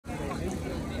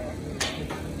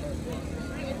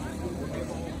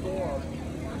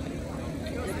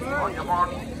come on.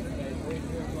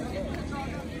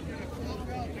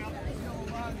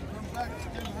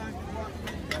 Christian Langlois.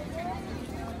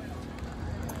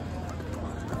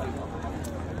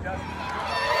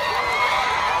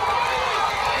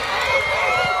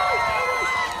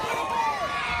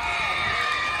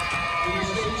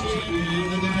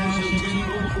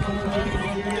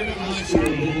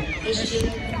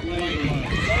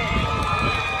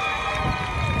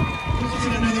 Please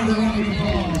give another round of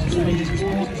applause to his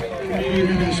fourth career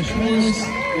as a trellis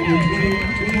and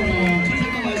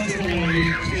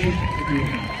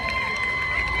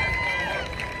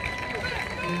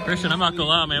Christian, I'm not gonna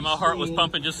lie, man. My heart was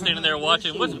pumping just standing there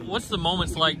watching. What's the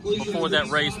moments like before that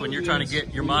race when you're trying to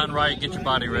get your mind right, get your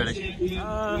body ready?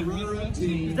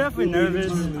 Definitely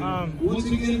nervous.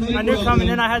 I knew coming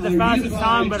in I had the fastest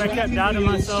time, but I kept doubting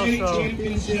myself. So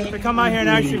to come out here and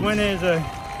actually win it is a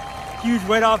huge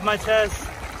weight off my chest.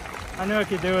 I knew I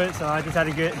could do it, so I just had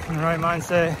to get in the right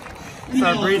mindset.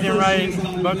 Start breathing right,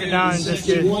 buckle down, and just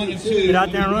get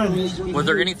out there and run. Was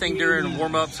there anything during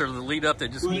warm-ups or the lead-up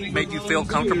that just made you feel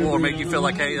comfortable or made you feel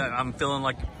like, hey, I'm feeling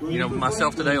like, you know,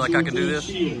 myself today, like I can do this?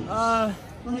 A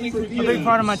big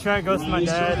part of my track goes to my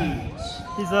dad.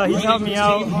 He's helped me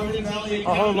out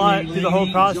a whole lot through the whole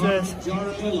process.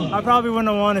 I probably wouldn't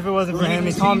have won if it wasn't for him.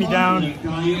 He calmed me down.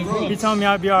 He told me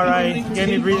I'd be all right. He gave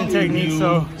me breathing techniques.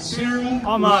 So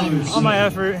all my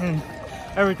effort and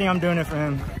everything, I'm doing it for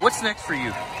him. What's next for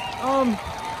you?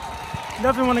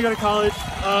 Definitely want to go to college.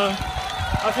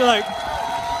 I feel like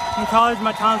in college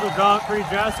my times will drop pretty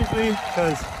drastically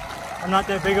because I'm not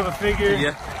that big of a figure.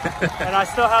 Yeah. And I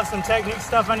still have some technique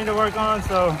stuff I need to work on,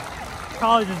 so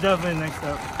college is definitely the next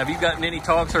step. Have you gotten any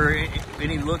talks or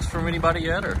any looks from anybody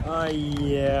yet? Or?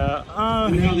 Yeah. I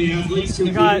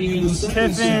got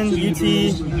Tiffin, UT,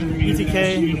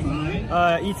 UTK,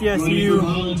 ETSU,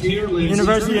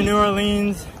 University of New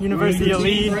Orleans, University of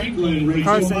Lee,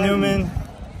 Carson Newman.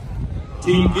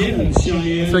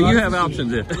 So you have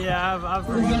options then? Yeah, I've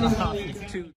heard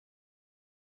options.